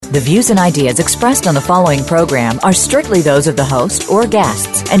The views and ideas expressed on the following program are strictly those of the host or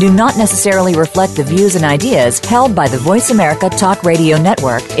guests and do not necessarily reflect the views and ideas held by the Voice America Talk Radio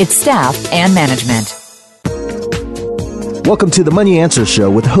Network, its staff, and management. Welcome to the Money Answer Show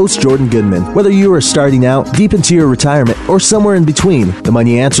with host Jordan Goodman. Whether you are starting out, deep into your retirement, or somewhere in between, the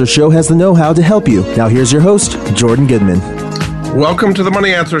Money Answer Show has the know-how to help you. Now here's your host, Jordan Goodman. Welcome to the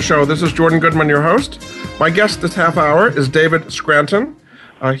Money Answer Show. This is Jordan Goodman, your host. My guest this half hour is David Scranton.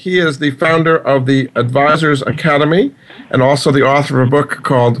 He is the founder of the Advisors Academy and also the author of a book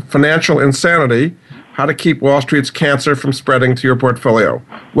called Financial Insanity: How to Keep Wall Street's Cancer from Spreading to Your Portfolio.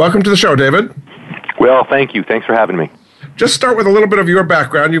 Welcome to the show, David. Well, thank you. Thanks for having me. Just start with a little bit of your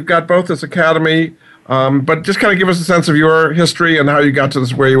background. You've got both this academy, but just kind of give us a sense of your history and how you got to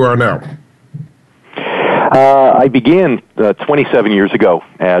this where you are now. I began 27 years ago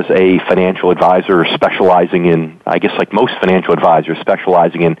as a financial advisor specializing in, I guess like most financial advisors,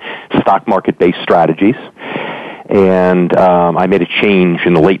 specializing in stock market-based strategies. And I made a change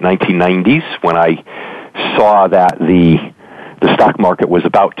in the late 1990s when I saw that the stock market was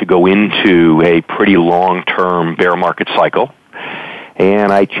about to go into a pretty long-term bear market cycle.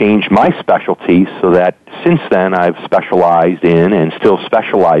 And I changed my specialty so that since then I've specialized in and still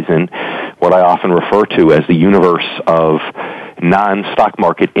specialize in what I often refer to as the universe of non-stock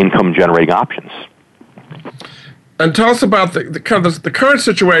market income-generating options. And tell us about the current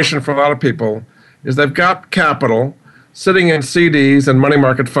situation for a lot of people is they've got capital sitting in CDs and money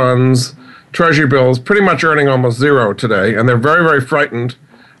market funds, treasury bills, pretty much earning almost zero today, and they're very, very frightened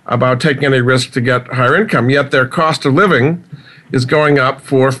about taking any risk to get higher income, yet their cost of living is going up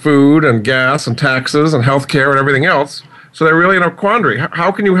for food and gas and taxes and health care and everything else. So they're really in a quandary. How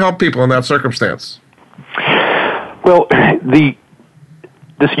can you help people in that circumstance? Well, this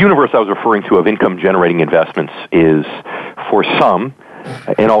universe I was referring to of income-generating investments is, for some,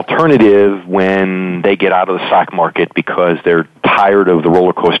 an alternative when they get out of the stock market because they're tired of the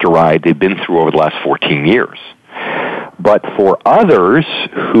roller coaster ride they've been through over the last 14 years. But for others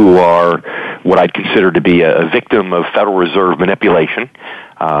who are what I'd consider to be a victim of Federal Reserve manipulation,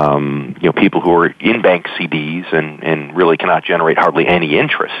 people who are in bank CDs and really cannot generate hardly any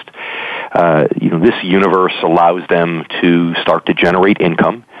interest, this universe allows them to start to generate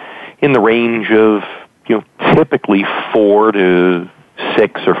income in the range of, typically 4 to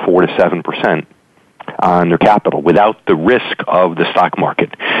 6 or 4 to 7% on their capital without the risk of the stock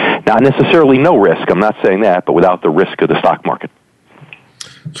market. Not necessarily no risk, I'm not saying that, but without the risk of the stock market.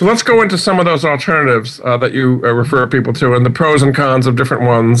 So let's go into some of those alternatives that you refer people to and the pros and cons of different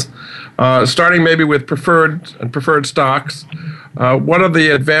ones, starting maybe with preferred stocks. What are the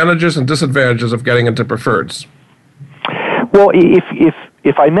advantages and disadvantages of getting into preferreds? Well,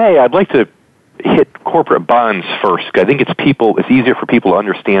 if I may, I'd like to hit corporate bonds first. I think it's easier for people to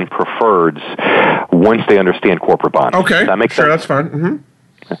understand preferreds once they understand corporate bonds. Okay, does that make sense? Sure, that's fine.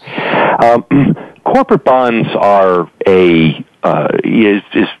 Corporate bonds are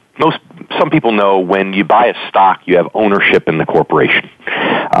some people know when you buy a stock, you have ownership in the corporation.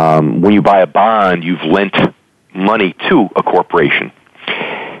 When you buy a bond, you've lent money to a corporation.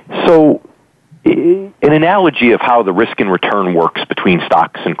 So, an analogy of how the risk and return works between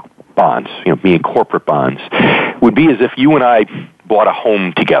stocks and bonds, being corporate bonds, would be as if you and I bought a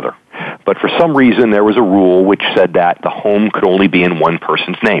home together. But for some reason, there was a rule which said that the home could only be in one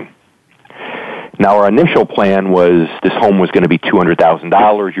person's name. Now, our initial plan was this home was going to be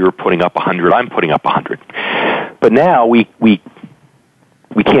 $200,000. You're putting up $100. I'm putting up $100. But now we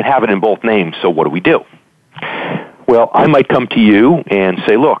can't have it in both names. So what do? Well, I might come to you and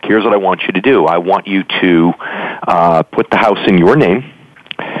say, look, here's what I want you to do. I want you to put the house in your name.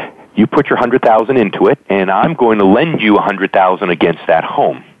 You put your $100,000 into it, and I'm going to lend you $100,000 against that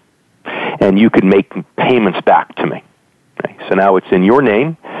home, and you can make payments back to me. Okay? So now it's in your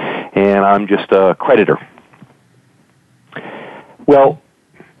name, and I'm just a creditor. Well,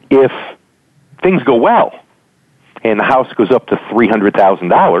 if things go well, and the house goes up to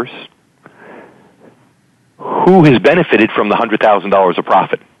 $300,000, who has benefited from the $100,000 of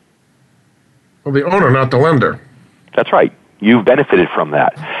profit? Well, the owner, not the lender. That's right. You've benefited from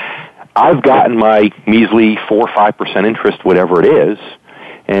that. I've gotten my measly 4 or 5% interest, whatever it is,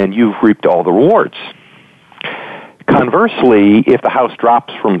 and you've reaped all the rewards. Conversely, if the house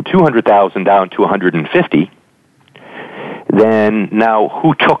drops from $200,000 down to $150,000, then now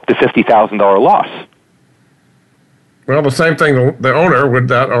who took the $50,000 loss? Well, the same thing the owner would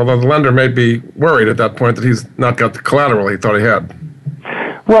that, although the lender may be worried at that point that he's not got the collateral he thought he had.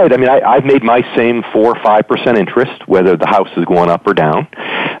 Right. I mean, I've made my same 4 or 5% interest, whether the house is going up or down.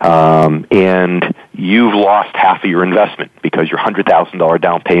 and you've lost half of your investment because your $100,000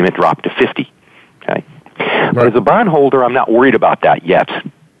 down payment dropped to $50,000. Okay, but as a bondholder, I'm not worried about that yet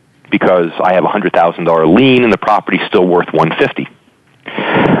because I have a $100,000 lien and the property's still worth $150,000.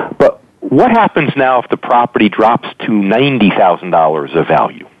 But what happens now if the property drops to $90,000 of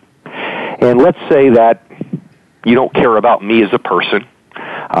value? And let's say that you don't care about me as a person,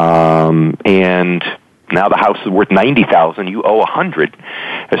 and now the house is worth $90,000. You owe $100,000.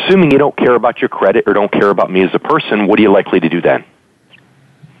 Assuming you don't care about your credit or don't care about me as a person, what are you likely to do then?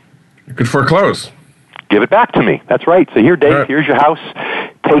 You could foreclose. Give it back to me. That's right. So here, Dave, here's your house.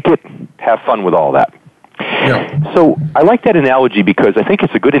 Take it. Have fun with all that. Yeah. So I like that analogy because I think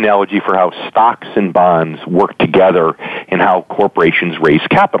it's a good analogy for how stocks and bonds work together and how corporations raise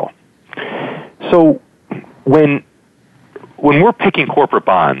capital. So when we're picking corporate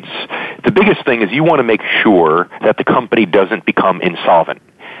bonds, the biggest thing is you want to make sure that the company doesn't become insolvent.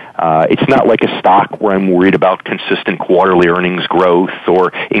 It's not like a stock where I'm worried about consistent quarterly earnings growth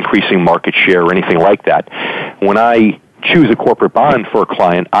or increasing market share or anything like that. When I choose a corporate bond for a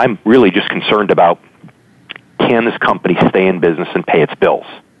client, I'm really just concerned about, can this company stay in business and pay its bills?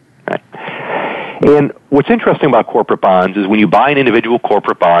 Right? And what's interesting about corporate bonds is when you buy an individual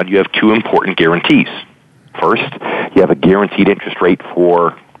corporate bond, you have two important guarantees. First, you have a guaranteed interest rate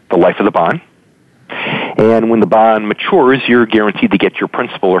for the life of the bond. And when the bond matures, you're guaranteed to get your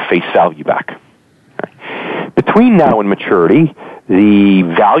principal or face value back. Between now and maturity, the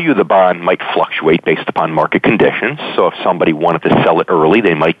value of the bond might fluctuate based upon market conditions. So if somebody wanted to sell it early,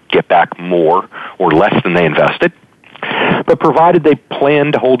 they might get back more or less than they invested. But provided they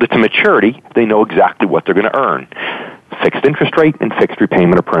plan to hold it to maturity, they know exactly what they're going to earn. Fixed interest rate and fixed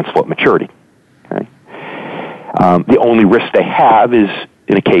repayment of principal at maturity. Okay? The only risk they have is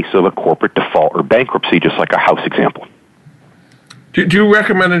in a case of a corporate default or bankruptcy, just like our house example. Do you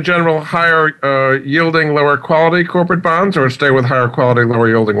recommend in general higher yielding, lower quality corporate bonds or stay with higher quality, lower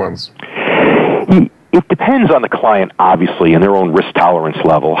yielding ones? It depends on the client, obviously, and their own risk tolerance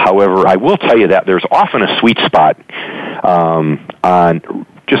level. However, I will tell you that there's often a sweet spot on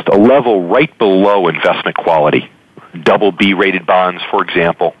just a level right below investment quality. Double B rated bonds, for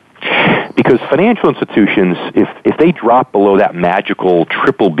example. Because financial institutions, if they drop below that magical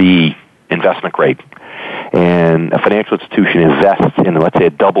triple B investment grade, and a financial institution invests in, let's say, a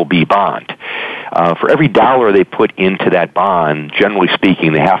double B bond, for every dollar they put into that bond, generally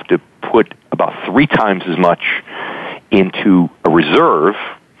speaking, they have to put about 3 times as much into a reserve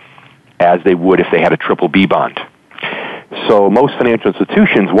as they would if they had a triple B bond. So most financial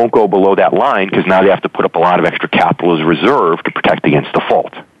institutions won't go below that line because now they have to put up a lot of extra capital as a reserve to protect against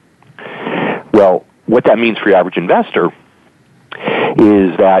default. Well, what that means for your average investor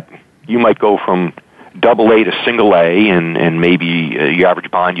is that you might go from double A to single A, and maybe your average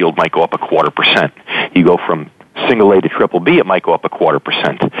bond yield might go up 0.25%. You go from single A to triple B, it might go up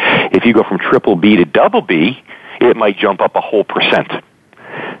 0.25%. If you go from triple B to double B, it might jump up 0.5%.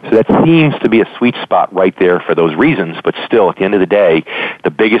 So that seems to be a sweet spot right there for those reasons, but still, at the end of the day,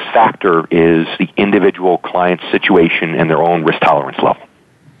 the biggest factor is the individual client's situation and their own risk tolerance level.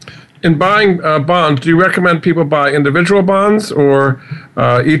 In buying bonds, do you recommend people buy individual bonds or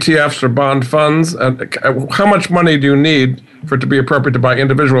ETFs or bond funds? And how much money do you need for it to be appropriate to buy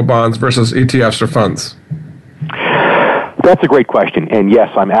individual bonds versus ETFs or funds? That's a great question. And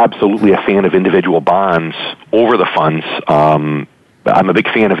yes, I'm absolutely a fan of individual bonds over the funds. I'm a big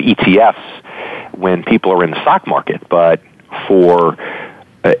fan of ETFs when people are in the stock market, but for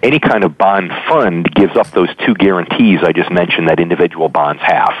any kind of bond fund gives up those two guarantees I just mentioned that individual bonds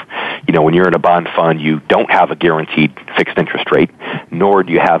have. You know, when you're in a bond fund, you don't have a guaranteed fixed interest rate, nor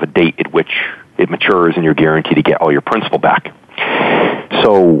do you have a date at which it matures and you're guaranteed to get all your principal back.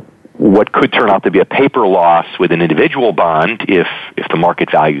 So what could turn out to be a paper loss with an individual bond, if the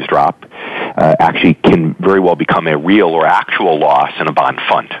market values drop, actually can very well become a real or actual loss in a bond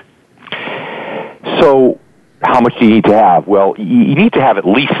fund. So how much do you need to have? Well, you need to have at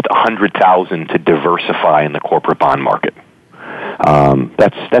least $100,000 to diversify in the corporate bond market.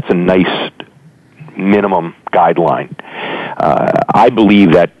 That's a nice minimum guideline. I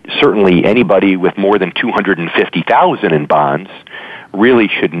believe that certainly anybody with more than $250,000 in bonds really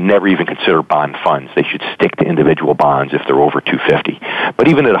should never even consider bond funds. They should stick to individual bonds if they're over $250,000. But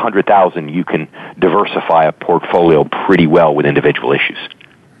even at $100,000, you can diversify a portfolio pretty well with individual issues.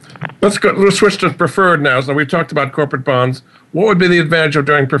 Let's switch to preferred now. So we talked about corporate bonds. What would be the advantage of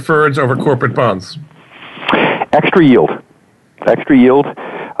doing preferreds over corporate bonds? Extra yield.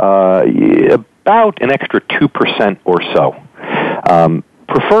 About an extra 2% or so.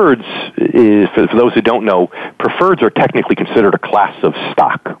 preferreds, for those who don't know, preferreds are technically considered a class of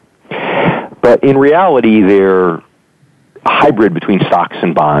stock. But in reality, they're a hybrid between stocks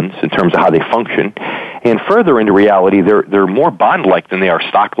and bonds in terms of how they function. And further into reality, they're more bond-like than they are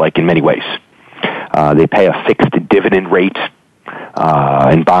stock-like in many ways. They pay a fixed dividend rate.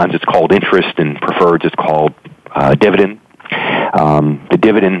 In bonds, it's called interest. In preferreds, it's called dividend. The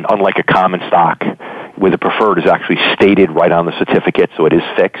dividend, unlike a common stock, with a preferred, is actually stated right on the certificate, so it is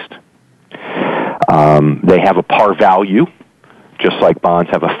fixed. They have a par value. Just like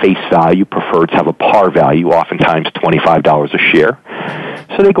bonds have a face value, preferreds have a par value, oftentimes $25 a share.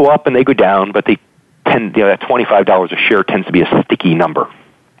 So they go up and they go down, but they tend, that $25 a share tends to be a sticky number.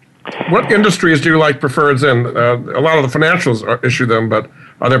 What industries do you like preferreds in? A lot of the financials issue them, but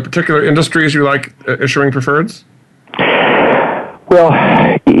are there particular industries you like issuing preferreds? Well,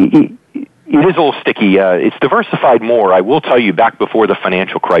 it is a little sticky. It's diversified more. I will tell you, back before the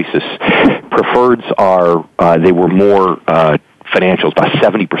financial crisis, preferreds they were more financials. About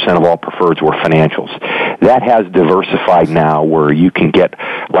 70% of all preferreds were financials. That has diversified now, where you can get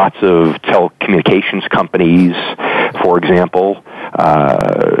lots of telecommunications companies, for example,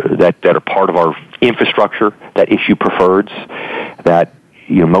 that are part of our infrastructure that issue preferreds. That,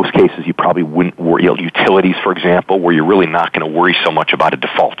 in most cases, you probably wouldn't worry. Utilities, for example, where you're really not going to worry so much about a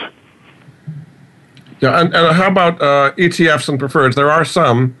default. Yeah, and how about ETFs and preferreds? There are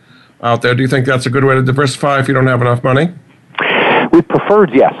some out there. Do you think that's a good way to diversify if you don't have enough money? With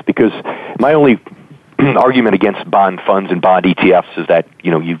preferreds, yes, because my only argument against bond funds and bond ETFs is that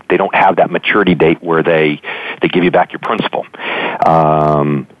they don't have that maturity date where they give you back your principal.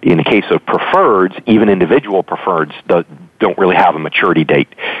 In the case of preferreds, even individual preferreds don't really have a maturity date,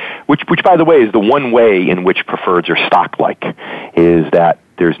 which by the way is the one way in which preferreds are stock-like, is that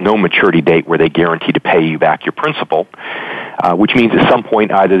there's no maturity date where they guarantee to pay you back your principal, which means at some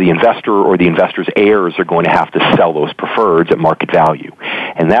point either the investor or the investor's heirs are going to have to sell those preferreds at market value.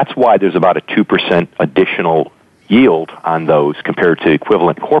 And that's why there's about a 2% additional yield on those compared to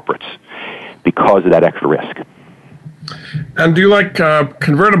equivalent corporates, because of that extra risk. And do you like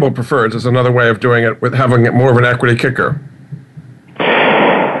convertible preferreds as another way of doing it, with having more of an equity kicker?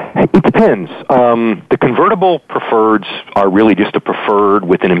 It depends. The convertible preferreds are really just a preferred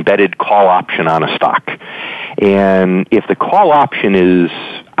with an embedded call option on a stock. And if the call option is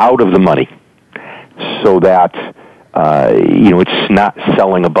out of the money, so that it's not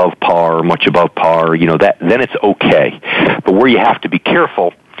selling above par or much above par, then it's okay. But where you have to be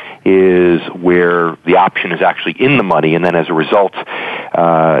careful is where the option is actually in the money, and then as a result,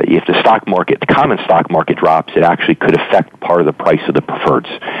 if the common stock market drops, it actually could affect part of the price of the preferreds.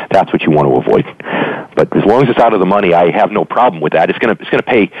 That's what you want to avoid. But as long as it's out of the money, I have no problem with that. It's going to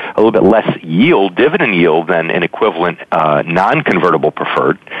pay a little bit less dividend yield than an equivalent non-convertible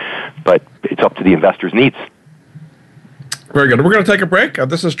preferred, but it's up to the investor's needs. Very good. We're going to take a break.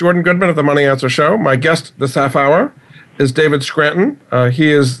 This is Jordan Goodman of the Money Answer Show. My guest this half hour is David Scranton.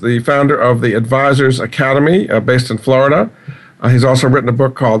 He is the founder of the Advisors Academy based in Florida. He's also written a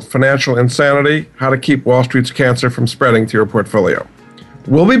book called Financial Insanity: How to Keep Wall Street's Cancer from Spreading to Your Portfolio.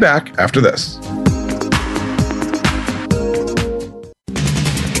 We'll be back after this.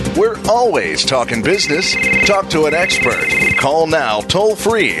 We're always talking business. Talk to an expert. Call now toll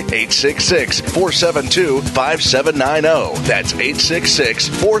free 866-472-5790. That's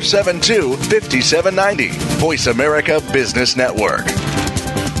 866-472-5790. Voice America Business Network.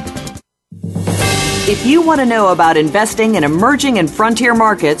 If you want to know about investing in emerging and frontier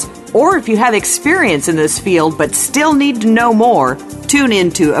markets, or if you have experience in this field but still need to know more, tune in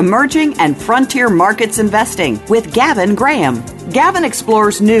to Emerging and Frontier Markets Investing with Gavin Graham. Gavin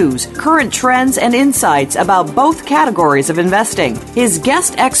explores news, current trends, and insights about both categories of investing. His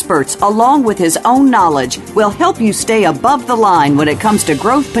guest experts, along with his own knowledge, will help you stay above the line when it comes to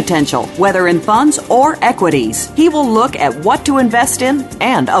growth potential, whether in funds or equities. He will look at what to invest in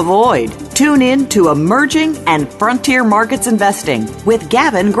and avoid. Tune in to Emerging and Frontier Markets Investing with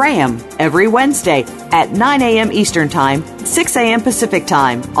Gavin Graham every Wednesday at 9 a.m. Eastern Time, 6 a.m. Pacific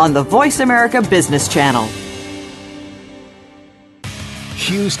Time on the Voice America Business Channel.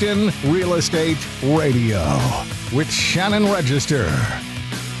 Houston Real Estate Radio with Shannon Register.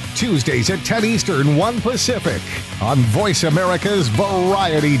 Tuesdays at 10 Eastern, 1 Pacific on Voice America's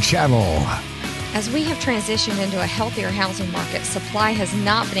Variety Channel. As we have transitioned into a healthier housing market, supply has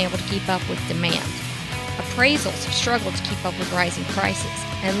not been able to keep up with demand. Appraisals have struggled to keep up with rising prices,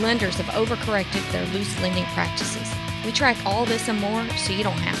 and lenders have overcorrected their loose lending practices. We track all this and more so you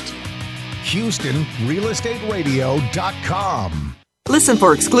don't have to. HoustonRealEstateRadio.com. Listen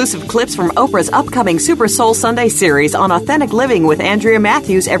for exclusive clips from Oprah's upcoming Super Soul Sunday series on authentic living with Andrea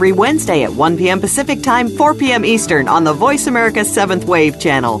Matthews every Wednesday at 1 p.m. Pacific Time, 4 p.m. Eastern on the Voice America 7th Wave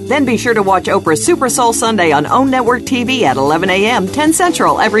channel. Then be sure to watch Oprah's Super Soul Sunday on OWN Network TV at 11 a.m., 10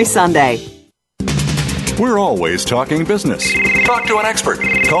 Central every Sunday. We're always talking business. Talk to an expert.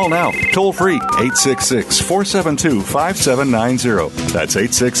 Call now, toll free, 866-472-5790. That's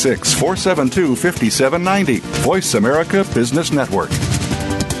 866-472-5790. Voice America Business Network.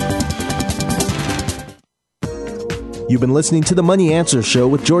 You've been listening to the Money Answer Show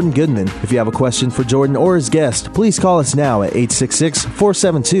with Jordan Goodman. If you have a question for Jordan or his guest, please call us now at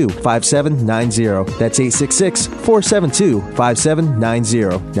 866-472-5790. That's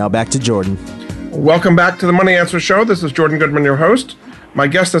 866-472-5790. Now back to Jordan. Welcome back to the Money Answer Show. This is Jordan Goodman, your host. My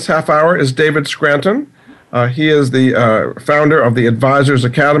guest this half hour is David Scranton. He is the founder of the Advisors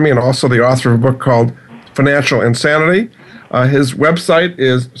Academy and also the author of a book called Financial Insanity. His website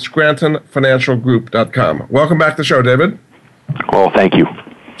is scrantonfinancialgroup.com. Welcome back to the show, David. Well, thank you.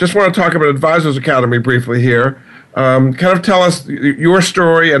 Just want to talk about Advisors Academy briefly here. Kind of tell us your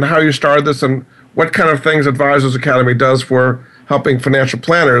story and how you started this and what kind of things Advisors Academy does for helping financial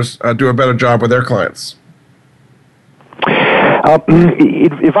planners do a better job with their clients.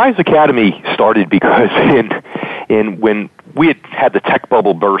 Advisors Academy started because when we had the tech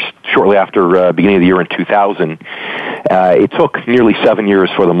bubble burst shortly after beginning of the year in 2000, it took nearly 7 years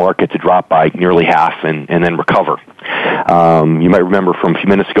for the market to drop by nearly half and then recover. You might remember from a few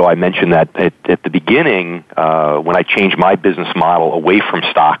minutes ago I mentioned that at the beginning, when I changed my business model away from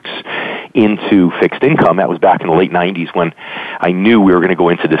stocks into fixed income, that was back in the late 90s when I knew we were going to go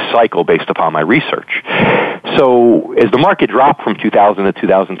into this cycle based upon my research. So as the market dropped from 2000 to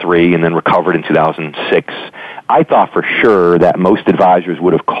 2003 and then recovered in 2006, I thought for sure that most advisors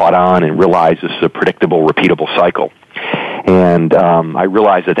would have caught on and realized this is a predictable, repeatable cycle. And I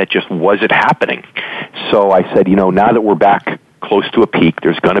realized that just wasn't happening. So I said, now that we're back close to a peak,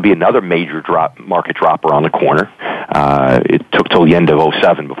 there's going to be another major market drop around the corner. It took till the end of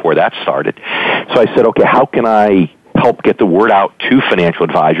 2007 before that started. So I said, okay, how can I help get the word out to financial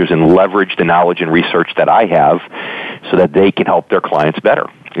advisors and leverage the knowledge and research that I have so that they can help their clients better?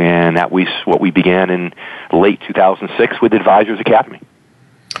 And that was what we began in late 2006 with Advisors Academy.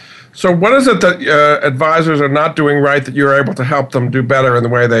 So what is it that advisors are not doing right that you're able to help them do better in the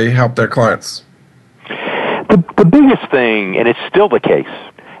way they help their clients? The biggest thing, and it's still the case,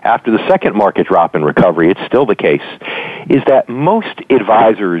 after the second market drop in recovery, it's still the case, is that most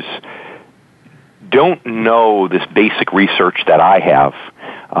advisors don't know this basic research that I have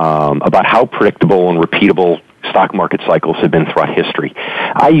about how predictable and repeatable stock market cycles have been throughout history.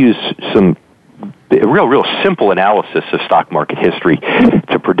 I use some real simple analysis of stock market history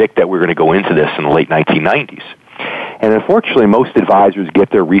to predict that we're going to go into this in the late 1990s. And unfortunately, most advisors get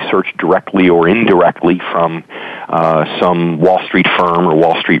their research directly or indirectly from some Wall Street firm or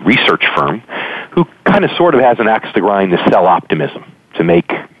Wall Street research firm who kind of sort of has an axe to grind to sell optimism, to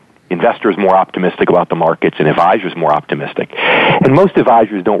make investors more optimistic about the markets and advisors more optimistic. And most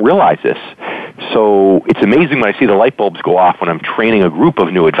advisors don't realize this. So it's amazing when I see the light bulbs go off when I'm training a group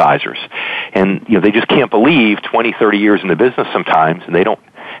of new advisors. And they just can't believe 20, 30 years in the business sometimes, and they don't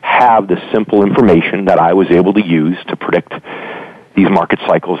have the simple information that I was able to use to predict these market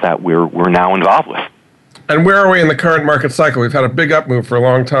cycles that we're now involved with. And where are we in the current market cycle? We've had a big up move for a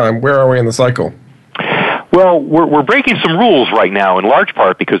long time. Where are we in the cycle? Well, we're breaking some rules right now, in large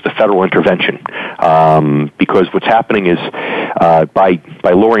part because of the federal intervention. Because what's happening is by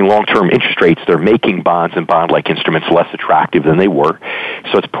lowering long-term interest rates, they're making bonds and bond-like instruments less attractive than they were.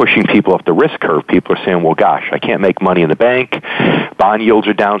 So it's pushing people up the risk curve. People are saying, well, gosh, I can't make money in the bank. Bond yields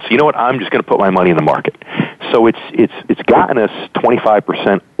are down. So you know what? I'm just going to put my money in the market. So it's gotten us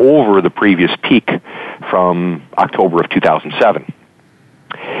 25% over the previous peak from October of 2007.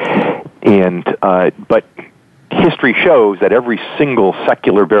 But history shows that every single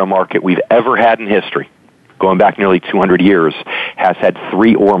secular bear market we've ever had in history, going back nearly 200 years, has had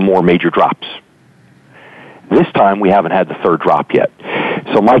 3 or more major drops. This time, we haven't had the third drop yet.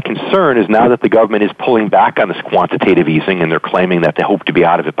 So my concern is now that the government is pulling back on this quantitative easing and they're claiming that they hope to be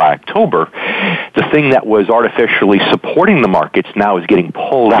out of it by October, the thing that was artificially supporting the markets now is getting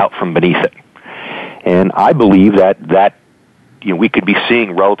pulled out from beneath it. And I believe that we could be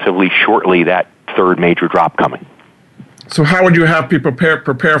seeing relatively shortly that third major drop coming. So how would you have people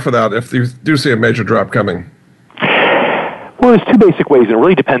prepare for that if you do see a major drop coming? Well, there's two basic ways, and it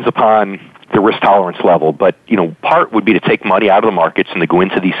really depends upon the risk tolerance level. But, part would be to take money out of the markets and to go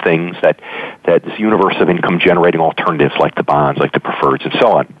into these things that this universe of income-generating alternatives like the bonds, like the preferreds, and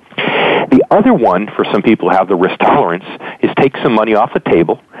so on. The other one, for some people who have the risk tolerance, is take some money off the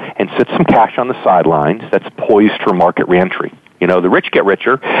table and sit some cash on the sidelines that's poised for market reentry. The rich get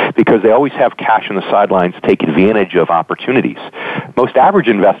richer because they always have cash on the sidelines to take advantage of opportunities. Most average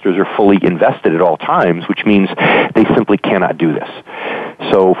investors are fully invested at all times, which means they simply cannot do this.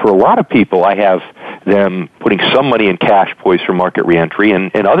 So for a lot of people, I have them putting some money in cash poised for market reentry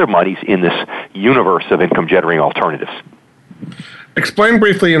and other monies in this universe of income-generating alternatives. Explain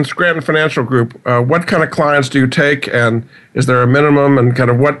briefly in Scranton Financial Group, what kind of clients do you take, and is there a minimum, and kind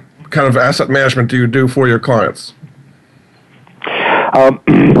of what kind of asset management do you do for your clients?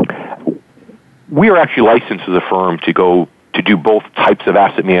 We are actually licensed as a firm to do both types of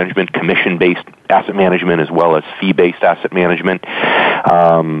asset management, commission-based asset management as well as fee-based asset management.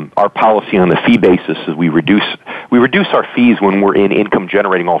 Our policy on the fee basis is we reduce our fees when we're in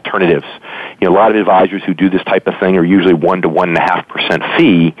income-generating alternatives. A lot of advisors who do this type of thing are usually 1 to 1.5%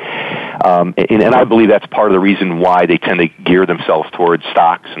 fee, and I believe that's part of the reason why they tend to gear themselves towards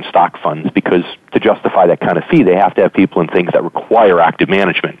stocks and stock funds, because to justify that kind of fee, they have to have people in things that require active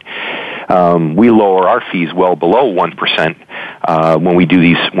management. We lower our fees well below 1% when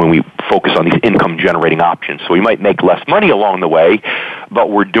we focus on these income-generating options. So we might make less money along the way, but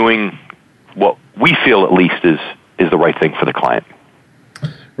we're doing what we feel at least is the right thing for the client.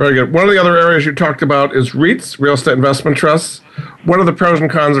 Very good. One of the other areas you talked about is REITs, real estate investment trusts. What are the pros and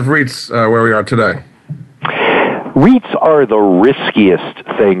cons of REITs where we are today? REITs are the riskiest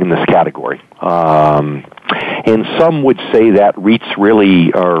thing in this category. And some would say that REITs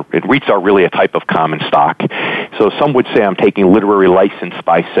are really a type of common stock. So some would say I'm taking literary license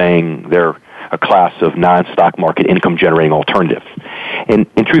by saying they're a class of non-stock market income-generating alternatives. And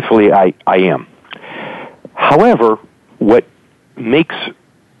truthfully, I am. However, what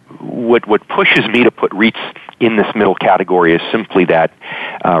pushes me to put REITs in this middle category is simply that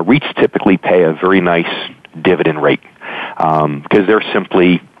REITs typically pay a very nice dividend rate because they're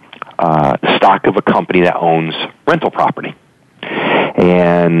simply the stock of a company that owns rental property.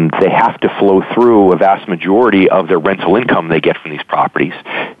 And they have to flow through a vast majority of their rental income they get from these properties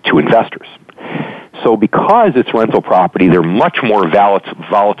to investors. So because it's rental property, they're much more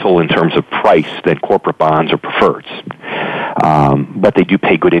volatile in terms of price than corporate bonds or preferreds. But they do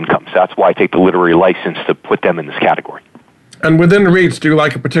pay good income. So that's why I take the literary license to put them in this category. And within REITs, do you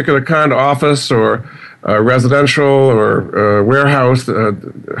like a particular kind of office or residential or warehouse,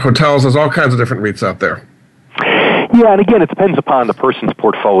 hotels? There's all kinds of different REITs out there. Yeah, and again, it depends upon the person's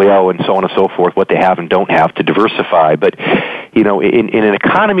portfolio and so on and so forth, what they have and don't have to diversify. But, in an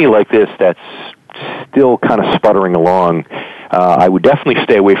economy like this that's still kind of sputtering along, I would definitely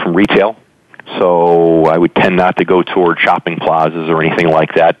stay away from retail. So I would tend not to go toward shopping plazas or anything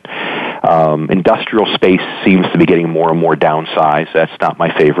like that. Industrial space seems to be getting more and more downsized. That's not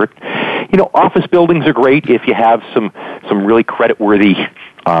my favorite. Office buildings are great if you have some really creditworthy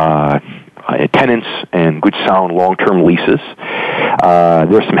tenants and good sound long-term leases.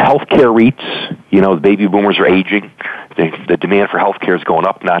 There's some healthcare REITs. The baby boomers are aging. The demand for healthcare is going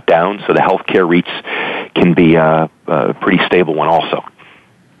up, not down. So the healthcare REITs can be a pretty stable one also.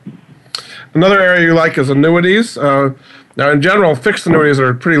 Another area you like is annuities. Now, in general, fixed annuities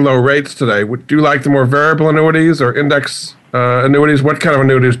are at pretty low rates today. Do you like the more variable annuities or index annuities? What kind of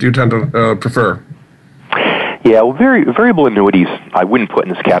annuities do you tend to prefer? Yeah, well, variable annuities I wouldn't put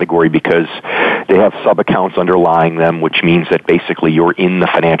in this category because they have sub-accounts underlying them, which means that basically you're in the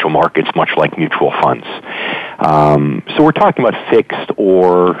financial markets much like mutual funds. So we're talking about fixed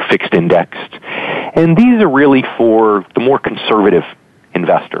or fixed indexed. And these are really for the more conservative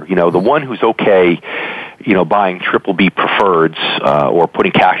investor, the one who's okay, buying BBB preferreds or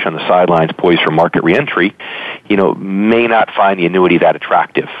putting cash on the sidelines poised for market reentry, may not find the annuity that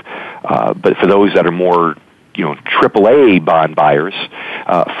attractive. But for those that are more, AAA bond buyers,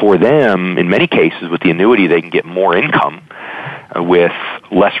 for them, in many cases, with the annuity, they can get more income with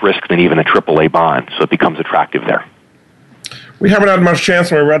less risk than even a AAA bond. So it becomes attractive there. We haven't had much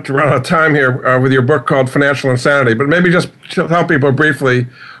chance, and we're about to run out of time here with your book called Financial Insanity. But maybe just tell people briefly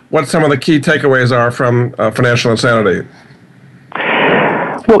what some of the key takeaways are from Financial Insanity.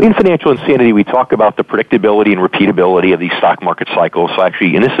 Well, in Financial Insanity, we talk about the predictability and repeatability of these stock market cycles. So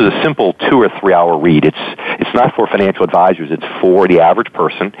actually, and this is a simple 2 or 3 hour read. It's not for financial advisors. It's for the average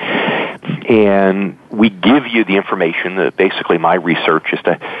person. And we give you the information, basically my research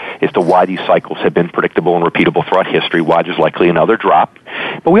as to why these cycles have been predictable and repeatable throughout history, why there's likely another drop.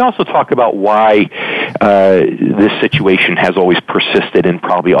 But we also talk about why this situation has always persisted and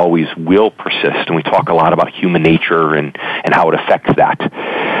probably always will persist. And we talk a lot about human nature and how it affects that.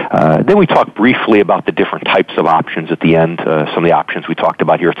 Then we talk briefly about the different types of options at the end, some of the options we talked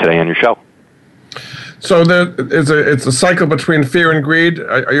about here today on your show. So it's a cycle between fear and greed.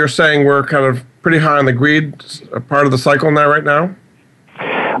 You're saying we're kind of pretty high on the greed part of the cycle now, right now?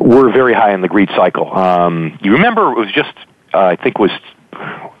 We're very high in the greed cycle. You remember it was just, I think it was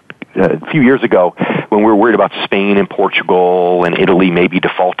a few years ago when we were worried about Spain and Portugal and Italy maybe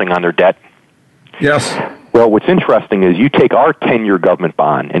defaulting on their debt? Yes. Well, what's interesting is you take our 10-year government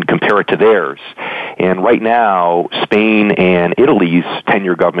bond and compare it to theirs, and right now Spain and Italy's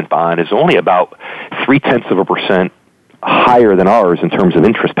 10-year government bond is only about 0.3% higher than ours in terms of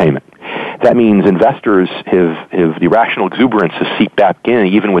interest payment. That means investors have the irrational exuberance to seep back in,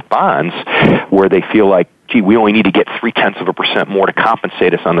 even with bonds, where they feel like, gee, we only need to get 0.3% more to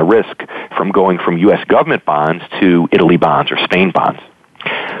compensate us on the risk from going from U.S. government bonds to Italy bonds or Spain bonds.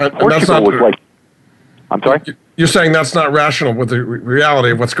 Portugal was like, I'm sorry? You're saying that's not rational with the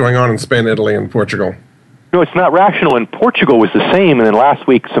reality of what's going on in Spain, Italy, and Portugal. No, it's not rational, and Portugal was the same, and then last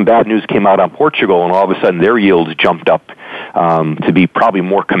week some bad news came out on Portugal, and all of a sudden their yields jumped up to be probably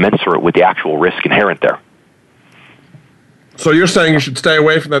more commensurate with the actual risk inherent there. So you're saying you should stay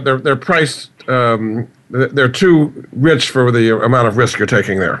away from that. They're priced, they're too rich for the amount of risk you're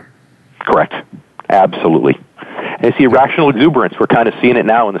taking there. Correct. Absolutely. It's the irrational exuberance. We're kind of seeing it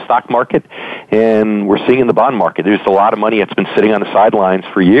now in the stock market, and we're seeing it in the bond market. There's a lot of money that's been sitting on the sidelines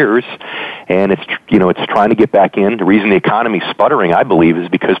for years, and it's trying to get back in. The reason the economy's sputtering, I believe, is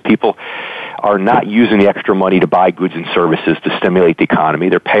because people are not using the extra money to buy goods and services to stimulate the economy.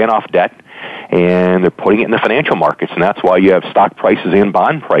 They're paying off debt, and they're putting it in the financial markets, and that's why you have stock prices and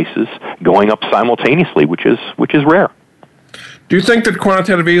bond prices going up simultaneously, which is rare. Do you think that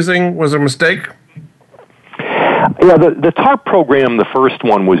quantitative easing was a mistake? Yeah, the TARP program, the first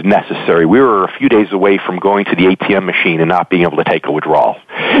one, was necessary. We were a few days away from going to the ATM machine and not being able to take a withdrawal.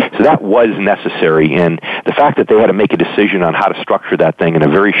 So that was necessary, and the fact that they had to make a decision on how to structure that thing in a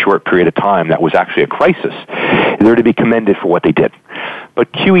very short period of time, that was actually a crisis, they're to be commended for what they did.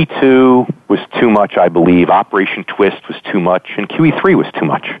 But QE2 was too much, I believe. Operation Twist was too much, and QE3 was too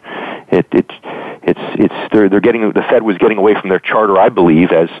much. The Fed was getting away from their charter, I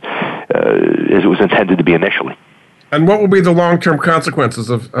believe, as it was intended to be initially. And what will be the long-term consequences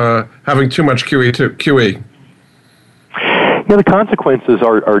of having too much QE? Yeah, the consequences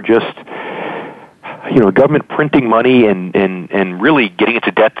are just, government printing money and really getting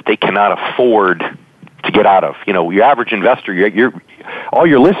into debt that they cannot afford to get out of. Your average investor, all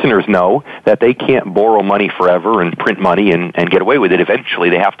your listeners know that they can't borrow money forever and print money and get away with it. Eventually,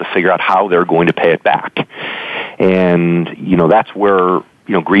 they have to figure out how they're going to pay it back. And, that's where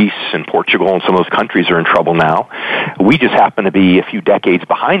Greece and Portugal and some of those countries are in trouble now. We just happen to be a few decades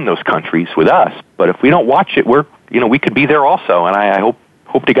behind those countries with us. But if we don't watch it, we could be there also. And I hope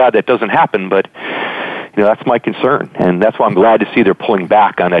to God that doesn't happen. But that's my concern, and that's why I'm glad to see they're pulling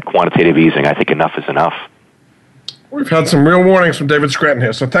back on that quantitative easing. I think enough is enough. We've had some real warnings from David Scranton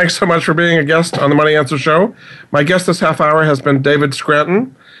here. So thanks so much for being a guest on the Money Answer Show. My guest this half hour has been David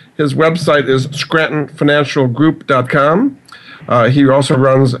Scranton. His website is scrantonfinancialgroup.com. He also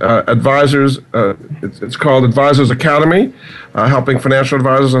runs Advisors. It's called Advisors Academy, helping financial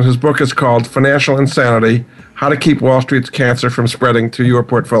advisors. And his book is called Financial Insanity: How to Keep Wall Street's Cancer from Spreading to Your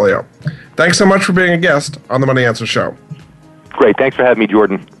Portfolio. Thanks so much for being a guest on the Money Answer Show. Great. Thanks for having me,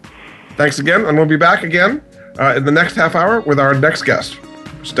 Jordan. Thanks again. And we'll be back again in the next half hour with our next guest.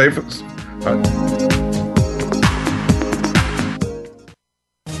 Stay with us.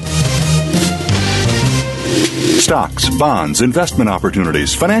 Stocks, bonds, investment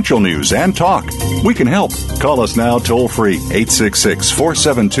opportunities, financial news, and talk. We can help. Call us now toll free,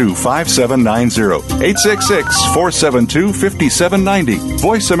 866-472-5790. 866-472-5790.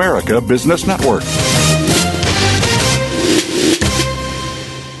 Voice America Business Network.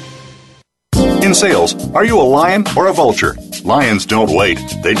 In sales, are you a lion or a vulture? Lions don't wait.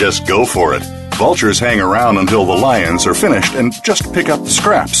 They just go for it. Vultures hang around until the lions are finished and just pick up the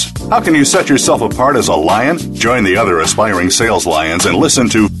scraps. How can you set yourself apart as a lion? Join the other aspiring sales lions and listen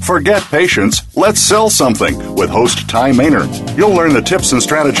to Forget Patience, Let's Sell Something with host Ty Maynard. You'll learn the tips and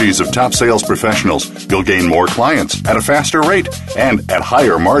strategies of top sales professionals. You'll gain more clients at a faster rate and at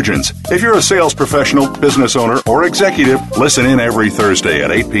higher margins. If you're a sales professional, business owner, or executive, listen in every Thursday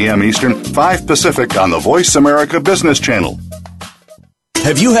at 8 p.m. Eastern, 5 Pacific on the Voice America Business Channel.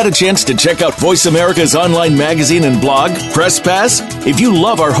 Have you had a chance to check out Voice America's online magazine and blog, Press Pass? If you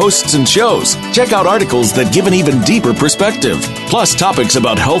love our hosts and shows, check out articles that give an even deeper perspective. Plus topics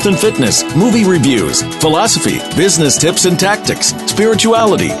about health and fitness, movie reviews, philosophy, business tips and tactics,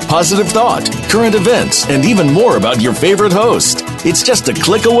 spirituality, positive thought, current events, and even more about your favorite host. It's just a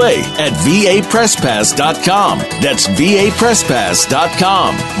click away at vapresspass.com. That's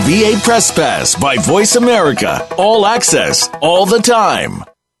vapresspass.com. VA Press Pass by Voice America. All access, all the time.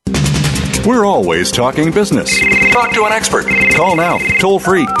 We're always talking business. Talk to an expert. Call now, toll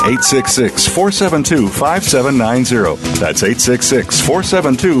free, 866-472-5790. That's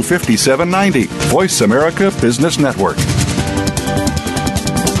 866-472-5790. Voice America Business Network.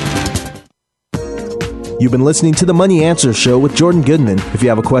 You've been listening to the Money Answer Show with Jordan Goodman. If you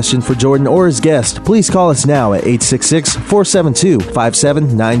have a question for Jordan or his guest, please call us now at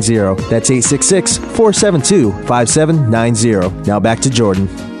 866-472-5790. That's 866-472-5790. Now back to Jordan.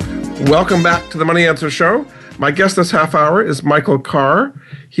 Welcome back to the Money Answer Show. My guest this half hour is Michael Carr.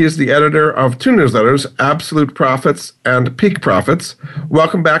 He is the editor of two newsletters, Absolute Profits and Peak Profits.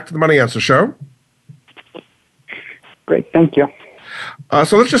 Welcome back to the Money Answer Show. Great, thank you.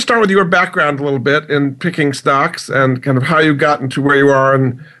 So let's just start with your background a little bit in picking stocks and kind of how you got into where you are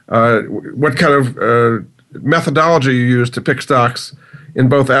and what kind of methodology you use to pick stocks in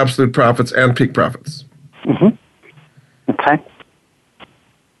both Absolute Profits and Peak Profits. Mm-hmm. Okay.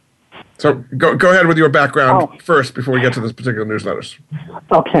 So go ahead with your background first before we get to this particular newsletters.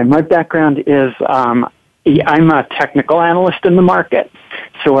 Okay, my background is I'm a technical analyst in the market.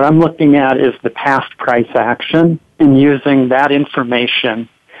 So what I'm looking at is the past price action and using that information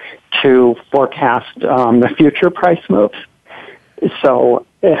to forecast the future price moves. So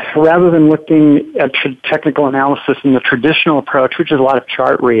rather than looking at technical analysis in the traditional approach, which is a lot of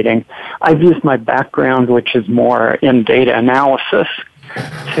chart reading, I've used my background, which is more in data analysis,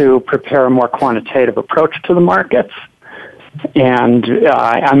 to prepare a more quantitative approach to the markets. And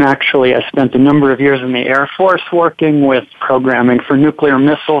I spent a number of years in the Air Force working with programming for nuclear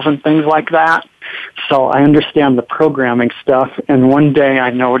missiles and things like that. So I understand the programming stuff. And one day I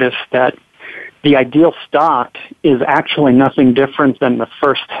noticed that the ideal stock is actually nothing different than the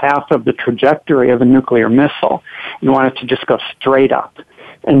first half of the trajectory of a nuclear missile. You want it to just go straight up.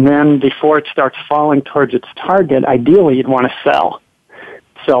 And then before it starts falling towards its target, ideally you'd want to sell.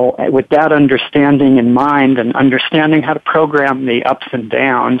 So with that understanding in mind and understanding how to program the ups and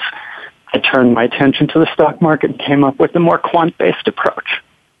downs, I turned my attention to the stock market and came up with a more quant-based approach.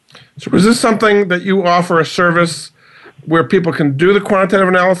 So is this something that you offer a service where people can do the quantitative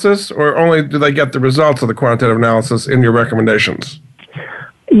analysis, or only do they get the results of the quantitative analysis in your recommendations?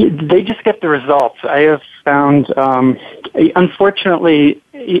 They just get the results. I have found, unfortunately,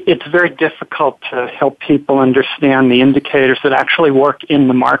 it's very difficult to help people understand the indicators that actually work in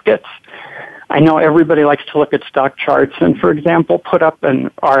the markets. I know everybody likes to look at stock charts and, for example, put up an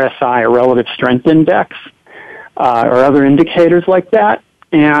RSI, a relative strength index, or other indicators like that.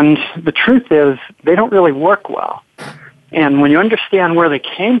 And the truth is, they don't really work well. And when you understand where they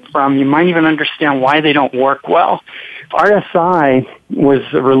came from, you might even understand why they don't work well. RSI was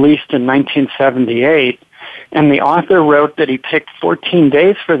released in 1978, and the author wrote that he picked 14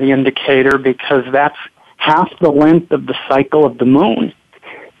 days for the indicator because that's half the length of the cycle of the moon.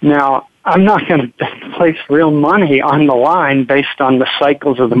 Now, I'm not going to place real money on the line based on the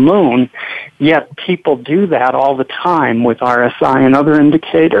cycles of the moon, yet people do that all the time with RSI and other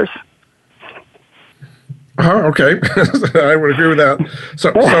indicators. Okay, I would agree with that.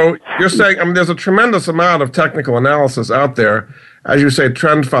 So you're saying, there's a tremendous amount of technical analysis out there, as you say,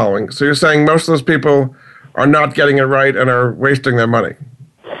 trend following. So you're saying most of those people are not getting it right and are wasting their money.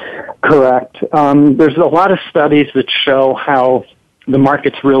 Correct. There's a lot of studies that show how the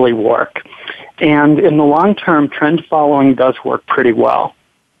markets really work. And in the long term, trend following does work pretty well.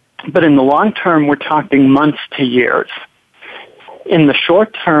 But in the long term, we're talking months to years. In the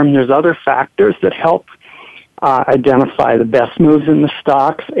short term, there's other factors that help identify the best moves in the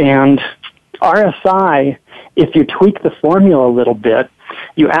stocks. And RSI, if you tweak the formula a little bit,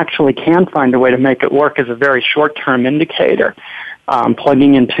 you actually can find a way to make it work as a very short-term indicator.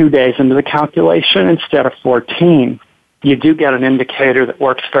 Plugging in 2 days into the calculation instead of 14, you do get an indicator that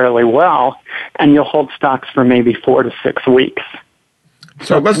works fairly well, and you'll hold stocks for maybe 4 to 6 weeks.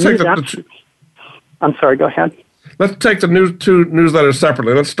 So let's take I'm sorry, go ahead. Let's take the two newsletters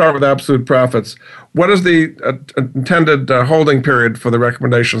separately. Let's start with Absolute Profits. What is the intended holding period for the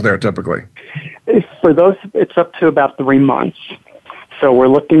recommendations there typically? For those, it's up to about 3 months. So we're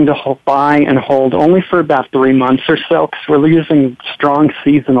looking to buy and hold only for about 3 months or so because we're using strong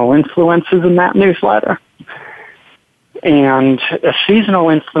seasonal influences in that newsletter. And a seasonal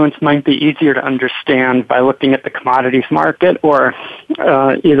influence might be easier to understand by looking at the commodities market or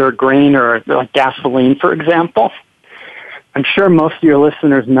either grain or like gasoline, for example. I'm sure most of your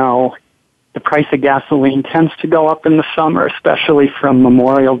listeners know the price of gasoline tends to go up in the summer, especially from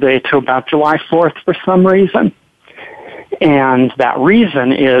Memorial Day to about July 4th for some reason. And that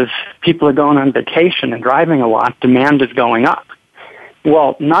reason is people are going on vacation and driving a lot. Demand is going up.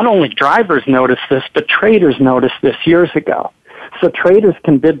 Well, not only drivers notice this, but traders noticed this years ago. So traders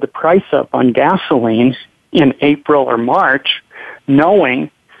can bid the price up on gasoline in April or March,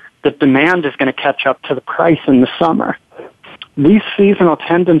 knowing that demand is going to catch up to the price in the summer. These seasonal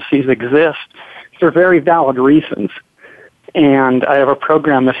tendencies exist for very valid reasons. And I have a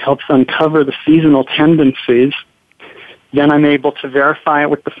program that helps uncover the seasonal tendencies. Then I'm able to verify it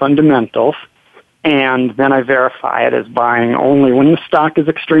with the fundamentals. And then I verify it as buying only when the stock is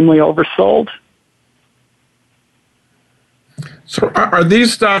extremely oversold. So are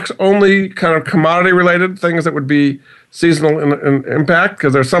these stocks only kind of commodity-related things that would be seasonal in impact?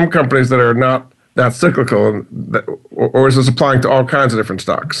 Because there are some companies that are not that cyclical, or is this applying to all kinds of different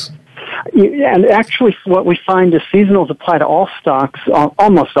stocks? Yeah, and actually what we find is seasonals apply to all stocks,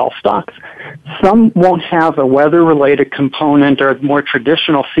 almost all stocks. Some won't have a weather-related component or a more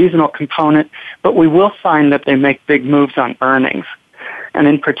traditional seasonal component, but we will find that they make big moves on earnings. And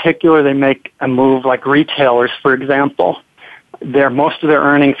in particular, they make a move like retailers, for example. Most of their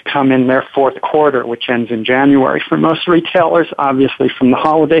earnings come in their fourth quarter, which ends in January for most retailers, obviously from the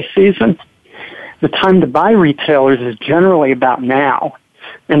holiday season. The time to buy retailers is generally about now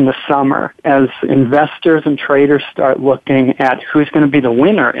in the summer as investors and traders start looking at who's going to be the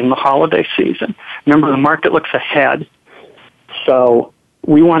winner in the holiday season. Remember, the market looks ahead. So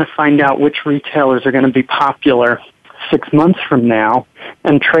we want to find out which retailers are going to be popular 6 months from now,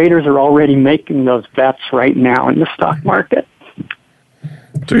 and traders are already making those bets right now in the stock market.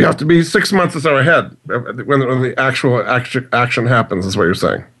 So you have to be 6 months or so ahead when the actual action happens, is what you're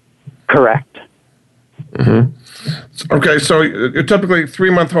saying? Correct. Mm-hmm. Okay, so typically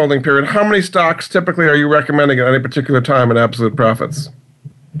 3-month holding period. How many stocks typically are you recommending at any particular time in absolute profits?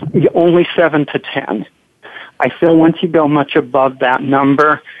 Only 7 to 10. I feel once you go much above that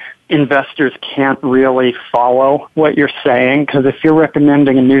number, investors can't really follow what you're saying, because if you're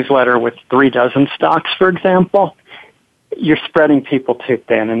recommending a newsletter with 36 stocks, for example, you're spreading people too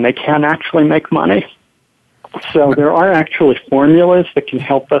thin and they can't actually make money. So there are actually formulas that can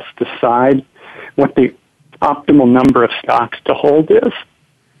help us decide what the optimal number of stocks to hold is.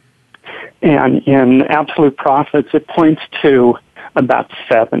 And in absolute profits, it points to about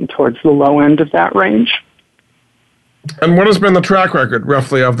 7 towards the low end of that range. And what has been the track record,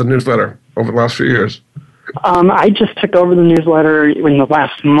 roughly, of the newsletter over the last few years? I just took over the newsletter in the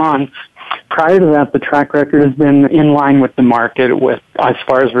last month. Prior to that, the track record has been in line with the market with, as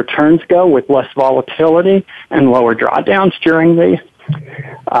far as returns go, with less volatility and lower drawdowns during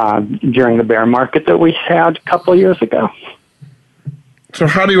the bear market that we had a couple of years ago. So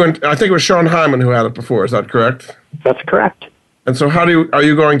how do you, I think it was Sean Hyman who had it before, is that correct? That's correct. And so are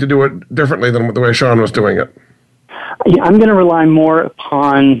you going to do it differently than the way Sean was doing it? Yeah, I'm going to rely more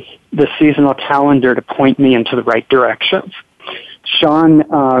upon the seasonal calendar to point me into the right directions. Sean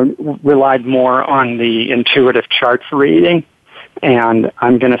relied more on the intuitive charts reading, and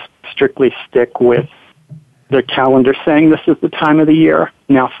I'm going to strictly stick with the calendar saying this is the time of the year.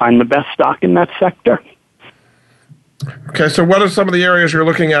 Now find the best stock in that sector. Okay, so what are some of the areas you're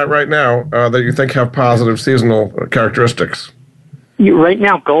looking at right now that you think have positive seasonal characteristics? Right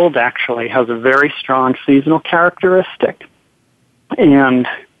now, gold actually has a very strong seasonal characteristic. And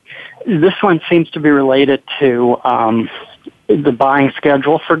this one seems to be related to the buying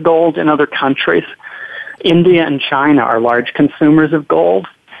schedule for gold in other countries. India and China are large consumers of gold,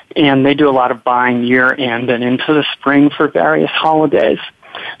 and they do a lot of buying year-end and into the spring for various holidays.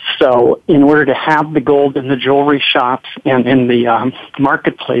 So in order to have the gold in the jewelry shops and in the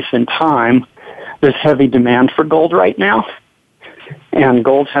marketplace in time, there's heavy demand for gold right now. And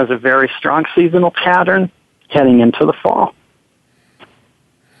gold has a very strong seasonal pattern heading into the fall.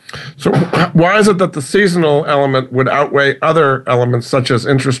 So why is it that the seasonal element would outweigh other elements such as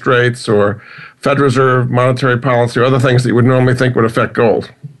interest rates or Fed Reserve monetary policy or other things that you would normally think would affect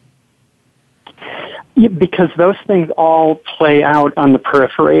gold? Yeah, because those things all play out on the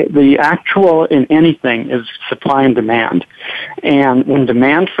periphery. The actual in anything is supply and demand. And when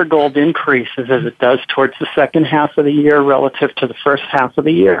demand for gold increases, as it does towards the second half of the year relative to the first half of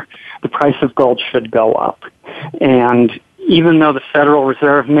the year, the price of gold should go up. And even though the Federal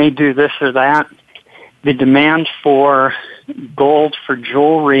Reserve may do this or that, the demand for gold, for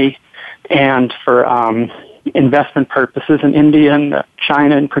jewelry, and for investment purposes in India and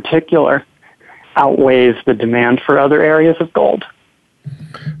China in particular outweighs the demand for other areas of gold.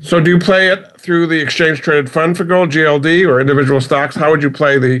 So do you play it through the exchange-traded fund for gold, GLD, or individual stocks? How would you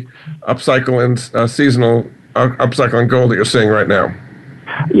play the upcycle and seasonal upcycle in gold that you're seeing right now?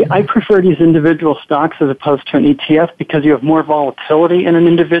 Yeah, I prefer these individual stocks as opposed to an ETF because you have more volatility in an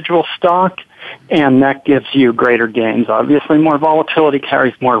individual stock, and that gives you greater gains. Obviously, more volatility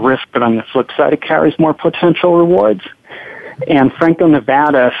carries more risk, but on the flip side, it carries more potential rewards. And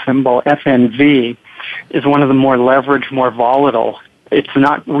Franco-Nevada, symbol FNV, is one of the more leveraged, more volatile. It's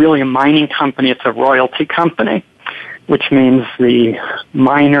not really a mining company, it's a royalty company, which means the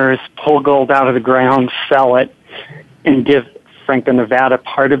miners pull gold out of the ground, sell it, and give Franco-Nevada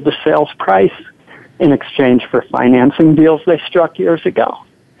part of the sales price in exchange for financing deals they struck years ago.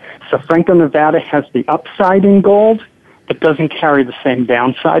 So Franco-Nevada has the upside in gold, but doesn't carry the same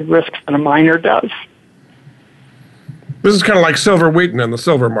downside risks that a miner does. This is kind of like Silver Wheaton in the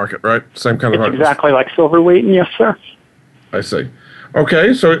silver market, right? Same kind of. It's exactly like Silver Wheaton, yes, sir. I see.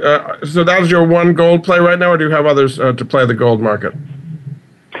 Okay, so that is your one gold play right now, or do you have others to play the gold market?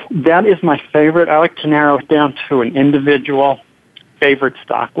 That is my favorite. I like to narrow it down to an individual favorite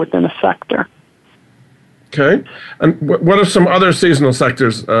stock within a sector. Okay. And what are some other seasonal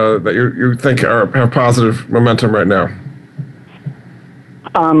sectors that you think have positive momentum right now?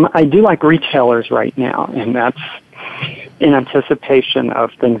 I do like retailers right now, and that's in anticipation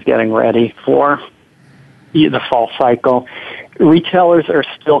of things getting ready for the fall cycle. Retailers are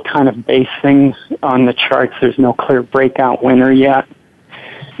still kind of basing on the charts. There's no clear breakout winner yet.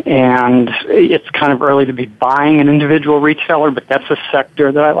 And it's kind of early to be buying an individual retailer, but that's a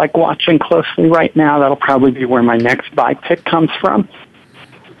sector that I like watching closely right now. That'll probably be where my next buy pick comes from.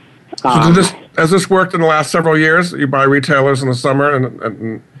 So has this worked in the last several years? You buy retailers in the summer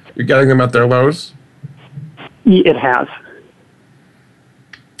and you're getting them at their lows? It has.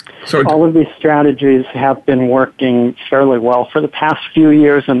 So all of these strategies have been working fairly well for the past few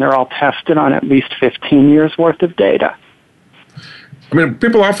years, and they're all tested on at least 15 years worth of data. I mean,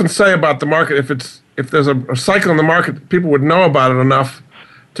 people often say about the market, if there's a cycle in the market, people would know about it enough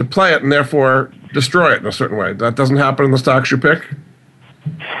to play it and therefore destroy it in a certain way. That doesn't happen in the stocks you pick?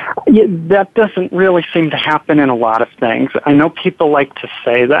 Yeah, that doesn't really seem to happen in a lot of things. I know people like to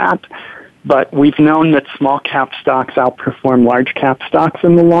say that, but we've known that small cap stocks outperform large cap stocks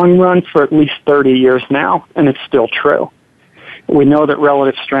in the long run for at least 30 years now, and it's still true. We know that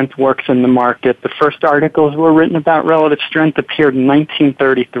relative strength works in the market. The first articles were written about relative strength appeared in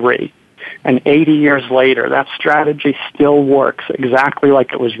 1933. And 80 years later, that strategy still works exactly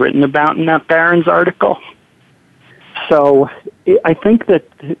like it was written about in that Barron's article. So I think that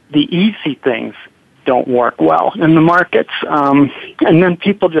the easy things don't work well in the markets. And then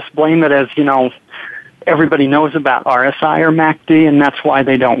people just blame it as, everybody knows about RSI or MACD, and that's why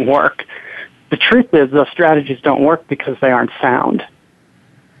they don't work. The truth is those strategies don't work because they aren't sound.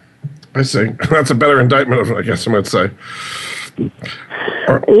 I see. That's a better indictment of it, I guess I might say.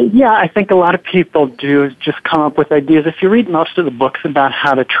 Yeah, I think a lot of people do just come up with ideas. If you read most of the books about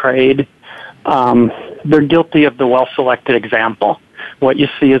how to trade, they're guilty of the well-selected example. What you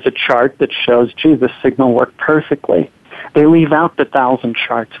see is a chart that shows, gee, this signal worked perfectly. They leave out the 1,000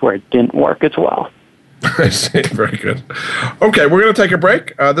 charts where it didn't work as well. I see. Very good. Okay, we're going to take a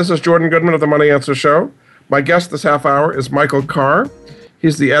break. This is Jordan Goodman of the Money Answer Show. My guest this half hour is Michael Carr.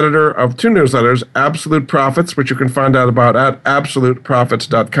 He's the editor of two newsletters, Absolute Profits, which you can find out about at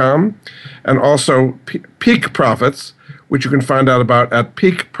absoluteprofits.com, and also Peak Profits, which you can find out about at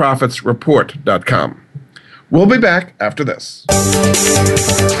peakprofitsreport.com. We'll be back after this.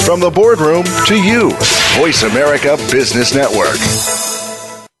 From the boardroom to you, Voice America Business Network.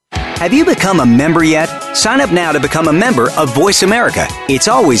 Have you become a member yet? Sign up now to become a member of Voice America. It's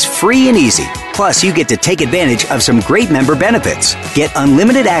always free and easy. Plus, you get to take advantage of some great member benefits. Get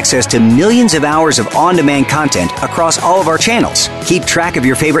unlimited access to millions of hours of on-demand content across all of our channels. Keep track of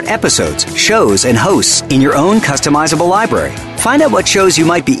your favorite episodes, shows, and hosts in your own customizable library. Find out what shows you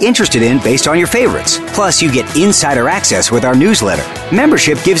might be interested in based on your favorites. Plus, you get insider access with our newsletter.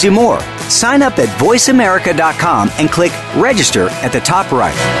 Membership gives you more. Sign up at voiceamerica.com and click register at the top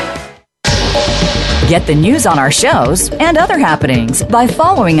right. Get the news on our shows and other happenings by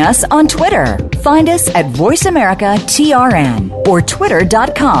following us on Twitter. Find us at VoiceAmericaTRN or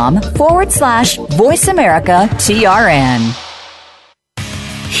twitter.com/VoiceAmericaTRN.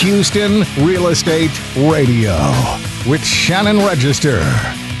 Houston Real Estate Radio with Shannon Register.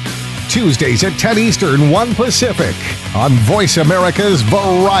 Tuesdays at 10 Eastern, 1 Pacific on Voice America's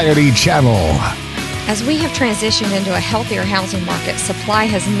Variety Channel. As we have transitioned into a healthier housing market, supply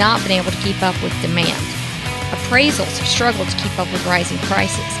has not been able to keep up with demand. Appraisals have struggled to keep up with rising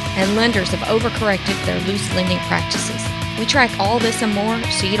prices, and lenders have overcorrected their loose lending practices. We track all this and more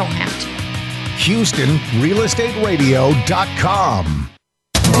so you don't have to. HoustonRealEstateRadio.com.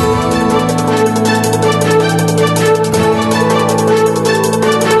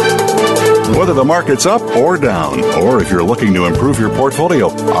 Whether the market's up or down, or if you're looking to improve your portfolio,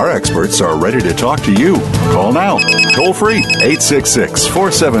 our experts are ready to talk to you. Call now. Toll free,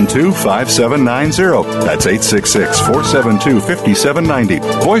 866-472-5790. That's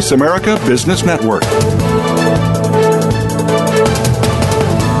 866-472-5790. Voice America Business Network.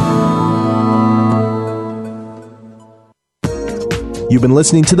 You've been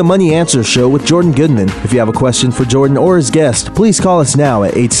listening to the Money Answer Show with Jordan Goodman. If you have a question for Jordan or his guest, please call us now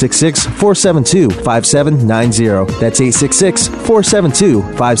at 866-472-5790. That's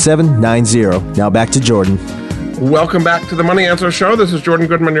 866-472-5790. Now back to Jordan. Welcome back to the Money Answer Show. This is Jordan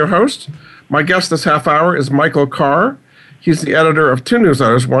Goodman, your host. My guest this half hour is Michael Carr. He's the editor of two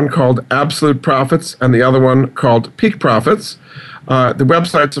newsletters, one called Absolute Profits and the other one called Peak Profits. The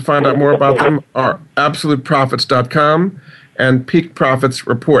websites to find out more about them are absoluteprofits.com and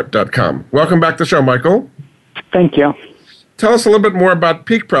peakprofitsreport.com. Welcome back to the show, Michael. Thank you. Tell us a little bit more about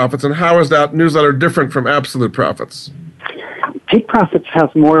Peak Profits and how is that newsletter different from Absolute Profits? Peak Profits has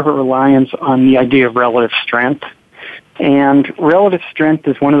more of a reliance on the idea of relative strength. And relative strength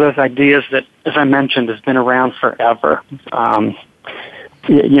is one of those ideas that, as I mentioned, has been around forever.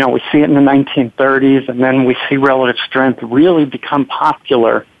 We see it in the 1930s, and then we see relative strength really become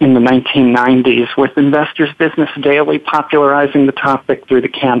popular in the 1990s, with Investors Business Daily popularizing the topic through the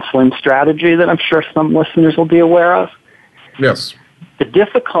Can Slim strategy that I'm sure some listeners will be aware of. Yes. The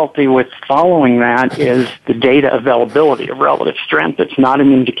difficulty with following that is the data availability of relative strength. It's not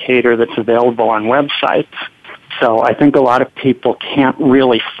an indicator that's available on websites. So I think a lot of people can't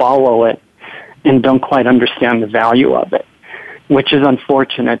really follow it and don't quite understand the value of it, which is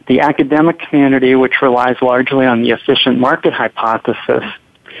unfortunate. The academic community, which relies largely on the efficient market hypothesis,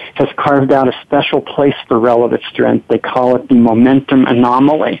 has carved out a special place for relative strength. They call it the momentum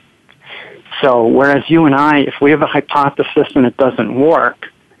anomaly. So whereas you and I, if we have a hypothesis and it doesn't work,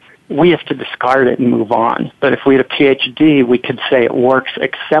 we have to discard it and move on. But if we had a PhD, we could say it works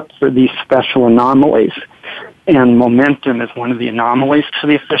except for these special anomalies. And momentum is one of the anomalies to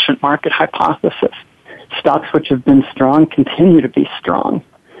the efficient market hypothesis. Stocks which have been strong continue to be strong.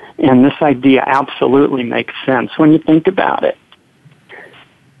 And this idea absolutely makes sense when you think about it.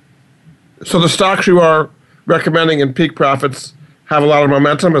 So the stocks you are recommending in Peak Profits have a lot of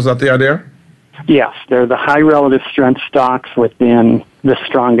momentum? Is that the idea? Yes, they're the high relative strength stocks within the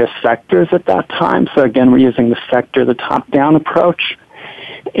strongest sectors at that time. So again, we're using the sector, the top-down approach.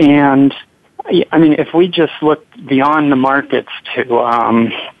 And I mean, if we just look beyond the markets to,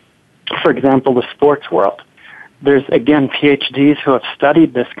 for example, the sports world, there's, again, PhDs who have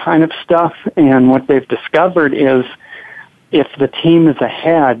studied this kind of stuff, and what they've discovered is if the team is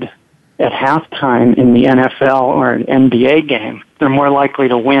ahead at halftime in the NFL or an NBA game, they're more likely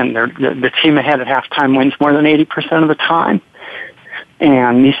to win. The team ahead at halftime wins more than 80% of the time.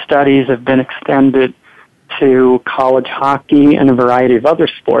 And these studies have been extended to college hockey and a variety of other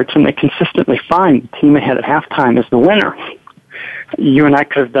sports, and they consistently find the team ahead at halftime is the winner. You and I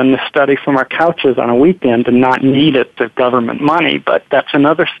could have done this study from our couches on a weekend and not needed the government money, but that's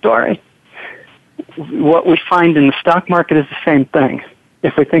another story. What we find in the stock market is the same thing.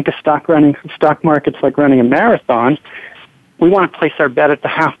 If we think of stock market's like running a marathon, we want to place our bet at the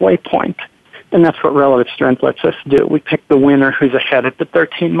halfway point, and that's what relative strength lets us do. We pick the winner who's ahead at the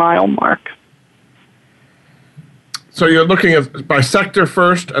 13-mile mark. So you're looking at by sector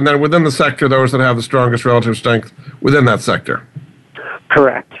first, and then within the sector, those that have the strongest relative strength within that sector.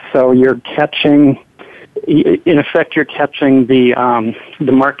 Correct. So you're catching, in effect, you're catching the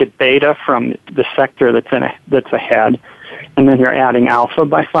market beta from the sector that's ahead, and then you're adding alpha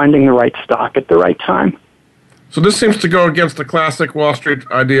by finding the right stock at the right time. So this seems to go against the classic Wall Street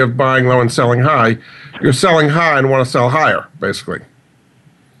idea of buying low and selling high. You're selling high and want to sell higher, basically.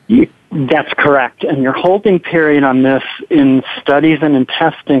 That's correct. And your holding period on this in studies and in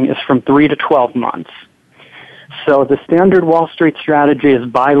testing is from 3 to 12 months. So the standard Wall Street strategy is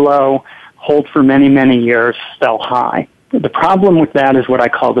buy low, hold for many, many years, sell high. The problem with that is what I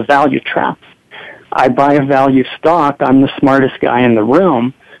call the value trap. I buy a value stock, I'm the smartest guy in the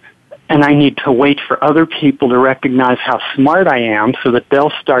room, and I need to wait for other people to recognize how smart I am so that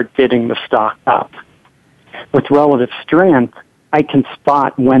they'll start bidding the stock up. With relative strength, I can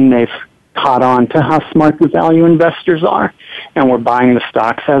spot when they've caught on to how smart the value investors are, and we're buying the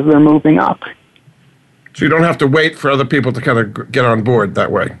stocks as they're moving up. So you don't have to wait for other people to kind of get on board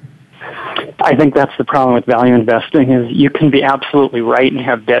that way. I think that's the problem with value investing is you can be absolutely right and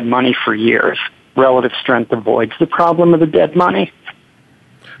have dead money for years. Relative strength avoids the problem of the dead money.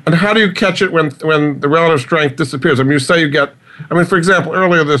 And how do you catch it when the relative strength disappears? I mean, you say you get, I mean, for example,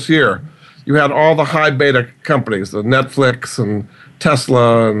 earlier this year, you had all the high beta companies, the Netflix and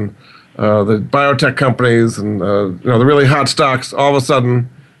Tesla and the biotech companies and the really hot stocks all of a sudden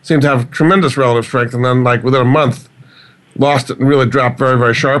seem to have tremendous relative strength, and then like within a month lost it and really dropped very,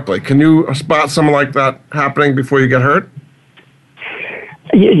 very sharply. Can you spot something like that happening before you get hurt?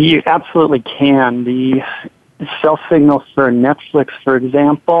 You absolutely can. The sell signals for Netflix, for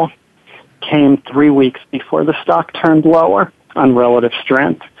example, came 3 weeks before the stock turned lower on relative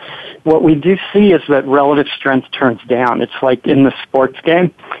strength. What we do see is that relative strength turns down. It's like in the sports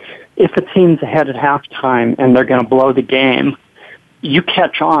game. If a team's ahead at halftime and they're going to blow the game, you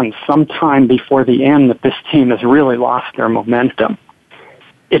catch on sometime before the end that this team has really lost their momentum.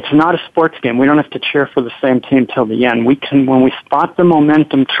 It's not a sports game. We don't have to cheer for the same team till the end. We can, when we spot the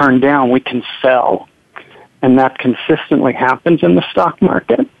momentum turn down, we can sell. And that consistently happens in the stock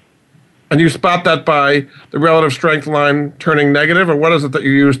market. And you spot that by the relative strength line turning negative, or what is it that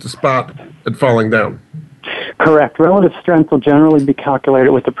you use to spot it falling down? Correct. Relative strength will generally be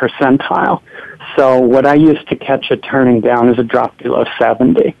calculated with a percentile. So what I use to catch it turning down is a drop below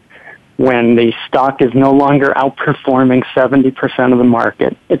 70. When the stock is no longer outperforming 70% of the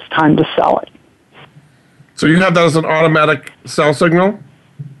market, it's time to sell it. So you have that as an automatic sell signal?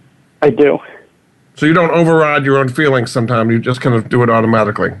 I do. So you don't override your own feelings sometimes, you just kind of do it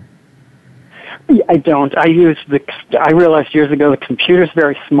automatically? I don't. I realized years ago the computer's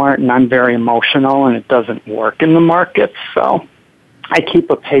very smart and I'm very emotional and it doesn't work in the market. So I keep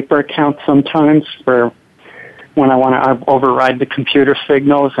a paper account sometimes for when I want to override the computer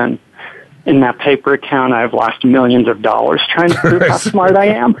signals, and in that paper account I've lost millions of dollars trying to prove how smart I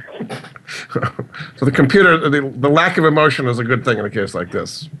am. So the computer, the lack of emotion is a good thing in a case like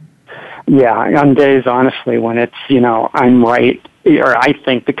this. Yeah, on days, honestly, when it's, I'm right, or I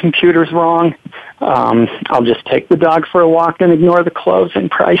think the computer's wrong, I'll just take the dog for a walk and ignore the closing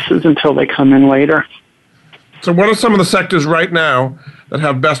prices until they come in later. So what are some of the sectors right now that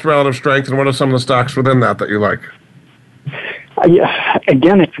have best relative strength, and what are some of the stocks within that you like?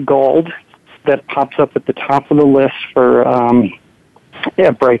 Again, it's gold that pops up at the top of the list for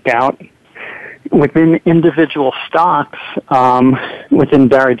a breakout. Within individual stocks, within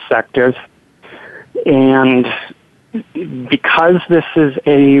varied sectors, and because this is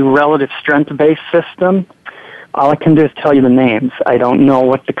a relative strength-based system, all I can do is tell you the names. I don't know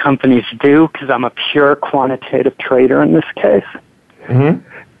what the companies do because I'm a pure quantitative trader in this case. Mm-hmm.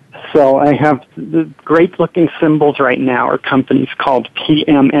 So I have the great-looking symbols right now are companies called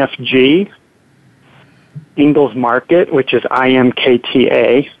PMFG, Ingalls Market, which is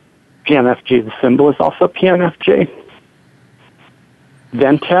IMKTA. PMFG, the symbol is also PMFG.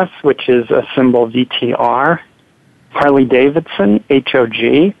 Ventas, which is a symbol VTR. Harley-Davidson,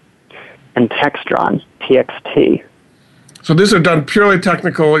 HOG. And Textron, TXT. So these are done purely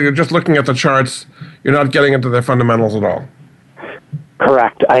technical. You're just looking at the charts. You're not getting into their fundamentals at all.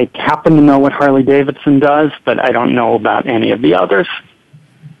 Correct. I happen to know what Harley-Davidson does, but I don't know about any of the others.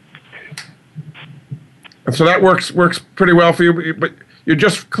 And so that works pretty well for you, but you're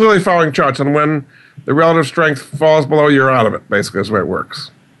just clearly following charts, and when the relative strength falls below, you're out of it, basically, is the way it works.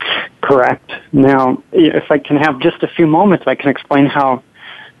 Correct. Now, if I can have just a few moments, I can explain how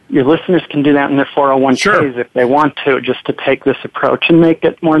your listeners can do that in their 401ks if they want to, just to take this approach and make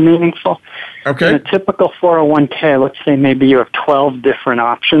it more meaningful. Okay. In a typical 401k, let's say maybe you have 12 different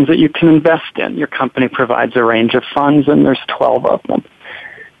options that you can invest in. Your company provides a range of funds, and there's 12 of them.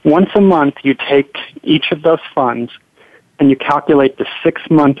 Once a month, you take each of those funds and you calculate the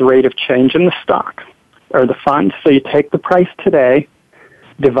 6-month rate of change in the stock or the fund. So you take the price today,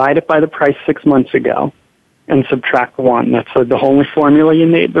 divide it by the price 6 months ago, and subtract 1. That's the only formula you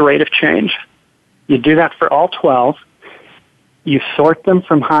need, the rate of change. You do that for all 12. You sort them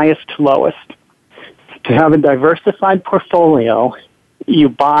from highest to lowest. To have a diversified portfolio, you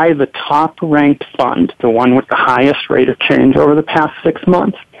buy the top-ranked fund, the one with the highest rate of change over the past 6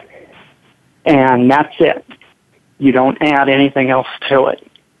 months, and that's it. You don't add anything else to it.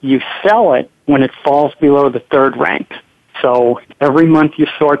 You sell it when it falls below the third rank. So every month you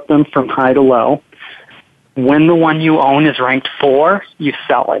sort them from high to low. When the one you own is ranked 4, you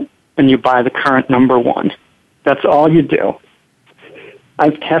sell it, and you buy the current number 1. That's all you do.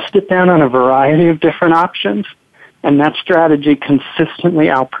 I've tested that on a variety of different options, and that strategy consistently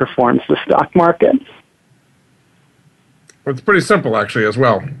outperforms the stock market. It's pretty simple, actually, as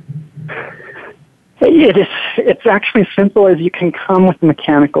well. It is. It's actually as simple as you can come with a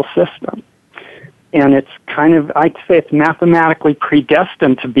mechanical system. And it's kind of, I'd say it's mathematically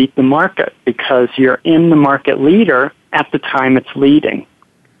predestined to beat the market because you're in the market leader at the time it's leading.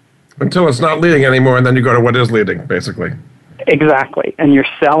 Until it's not leading anymore, and then you go to what is leading, basically. Exactly. And you're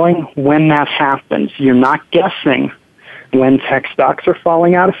selling when that happens. You're not guessing when tech stocks are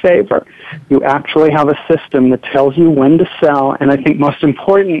falling out of favor. You actually have a system that tells you when to sell, and I think most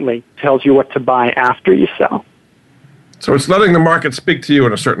importantly, tells you what to buy after you sell. So it's letting the market speak to you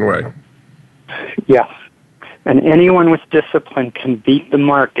in a certain way. Yes. And anyone with discipline can beat the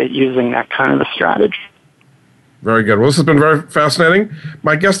market using that kind of a strategy. Very good. Well, this has been very fascinating.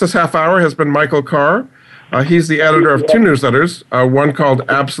 My guest this half hour has been Michael Carr. He's the editor of two newsletters, one called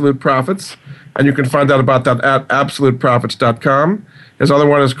Absolute Profits, and you can find out about that at absoluteprofits.com. His other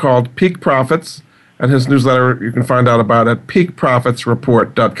one is called Peak Profits, and his newsletter you can find out about at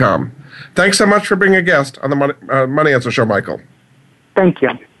peakprofitsreport.com. Thanks so much for being a guest on the Money Answer Show, Michael. Thank you.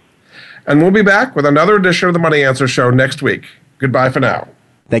 And we'll be back with another edition of the Money Answer Show next week. Goodbye for now.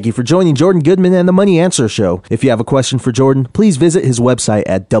 Thank you for joining Jordan Goodman and the Money Answer Show. If you have a question for Jordan, please visit his website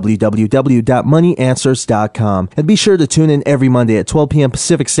at www.moneyanswers.com. And be sure to tune in every Monday at 12 p.m.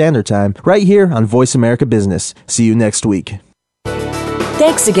 Pacific Standard Time, right here on Voice America Business. See you next week.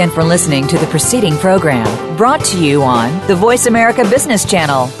 Thanks again for listening to the preceding program, brought to you on the Voice America Business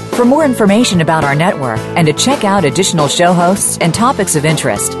Channel. For more information about our network and to check out additional show hosts and topics of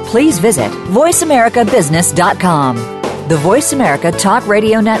interest, please visit voiceamericabusiness.com. The Voice America Talk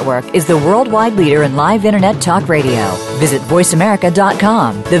Radio Network is the worldwide leader in live Internet talk radio. Visit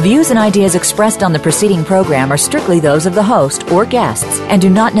voiceamerica.com. The views and ideas expressed on the preceding program are strictly those of the host or guests and do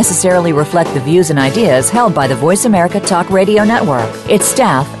not necessarily reflect the views and ideas held by the Voice America Talk Radio Network, its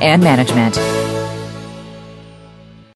staff, and management.